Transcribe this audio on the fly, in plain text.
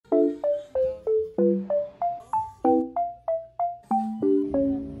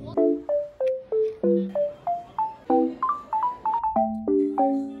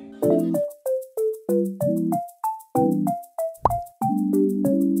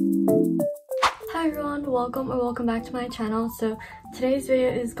and welcome back to my channel. So today's video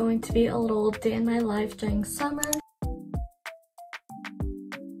is going to be a little day in my life during summer.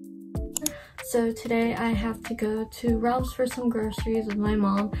 So today I have to go to Ralph's for some groceries with my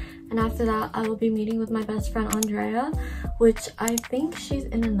mom, and after that I will be meeting with my best friend Andrea, which I think she's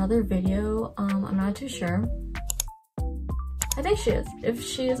in another video. I'm not too sure. I think she is. If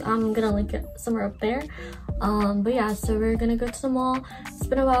she is, I'm gonna link it somewhere up there. But yeah, so we're gonna go to the mall. It's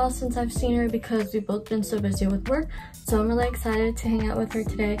been a while since I've seen her because we've both been so busy with work, so I'm really excited to hang out with her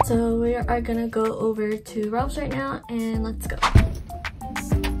today. So we are gonna go over to Ralph's right now, and let's go.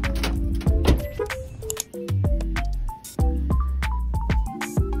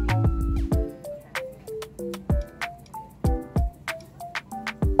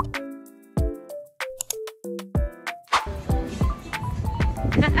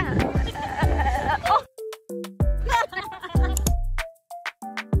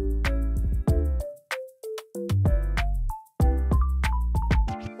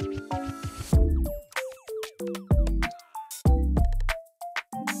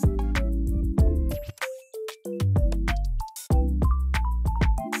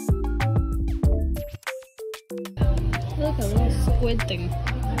 Look, a little squid thing.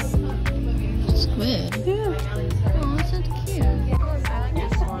 Squid? Yeah. Oh, that's so cute. I like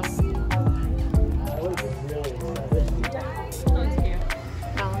this one. That one's cute.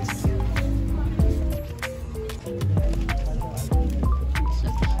 That one's cute. It's so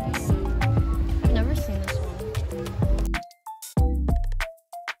cute. I've never seen this one.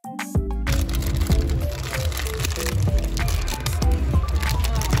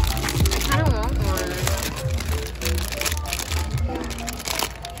 I kind of want one.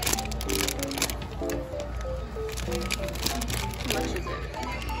 How much is it?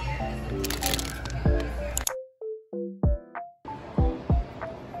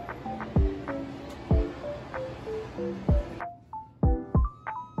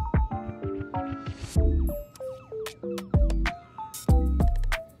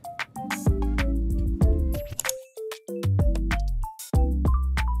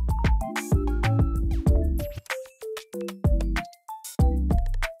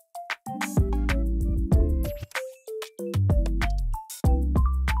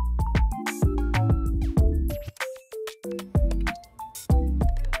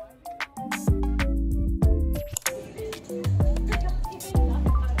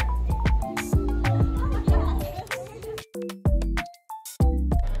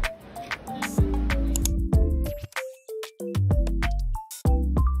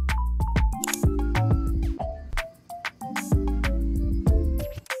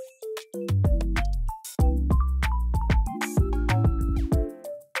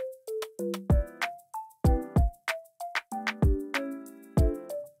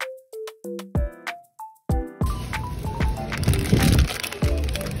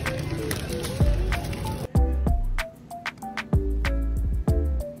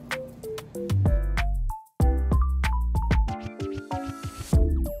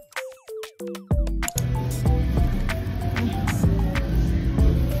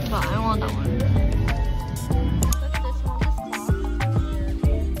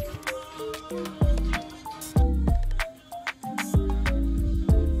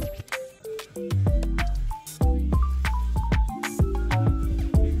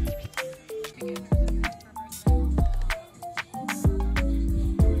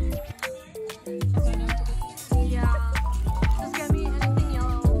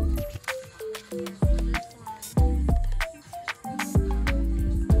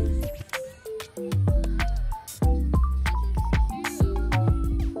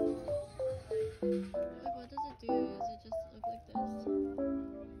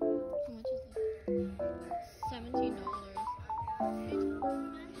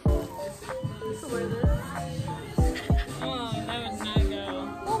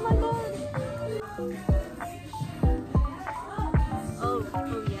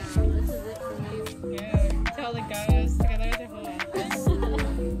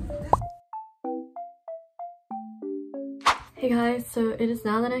 Hey guys, so it is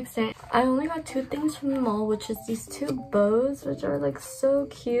now the next day. I only got two things from the mall, which is these two bows, which are like so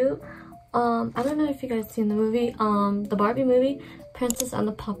cute. I don't know if you guys seen the movie, the Barbie movie, Princess and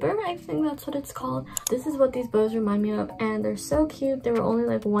the Pauper, I think that's what it's called. This is what these bows remind me of, and they're so cute. They were only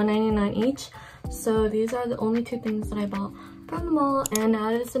like $1.99 each. So these are the only two things that I bought from the mall, and now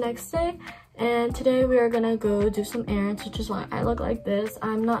it is the next day. And today we are gonna go do some errands, which is why I look like this.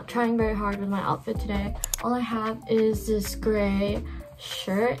 I'm not trying very hard with my outfit today. All I have is this gray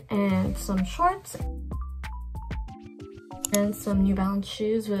shirt and some shorts and some New Balance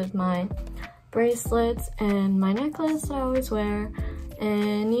shoes with my bracelets, and my necklace that I always wear.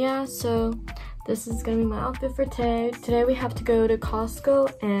 And yeah, so this is gonna be my outfit for today. Today we have to go to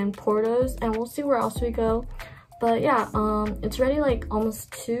Costco and Porto's, and we'll see where else we go. But yeah, it's already like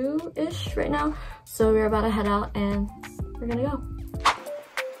almost 2-ish right now, so we're about to head out and we're gonna go.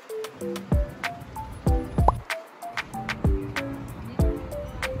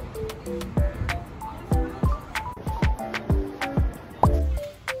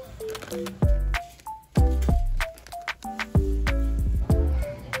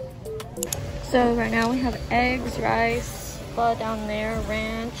 So right now we have eggs, rice, pho down there,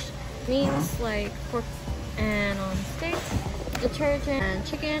 ranch, meats like pork and steaks, detergent, and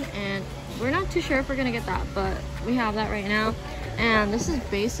chicken, and we're not too sure if we're gonna get that, but we have that right now. And this is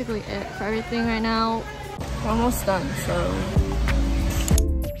basically it for everything right now. We're almost done, so.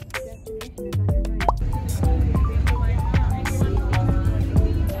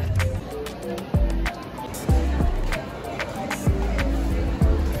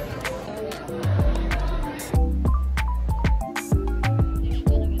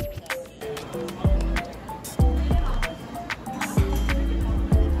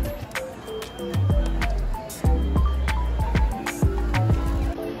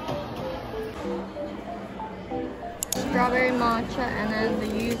 Strawberry matcha, and then the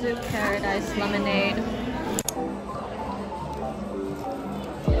yuzu paradise lemonade.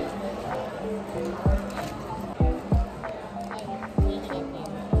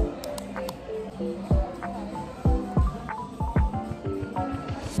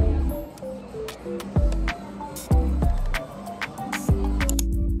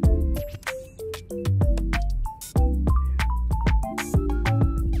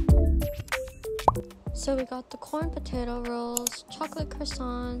 So we got the corn potato rolls, chocolate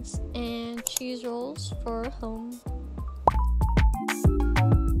croissants, and cheese rolls for home.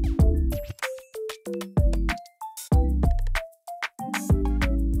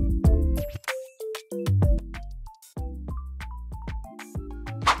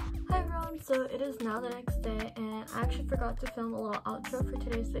 Hi everyone, so it is now the next day, and I actually forgot to film a little outro for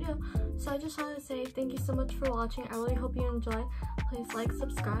today's video. So I just wanted to say thank you so much for watching. I really hope you enjoyed. Please like,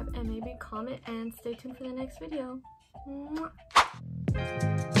 subscribe, and maybe comment, and stay tuned for the next video. Mwah.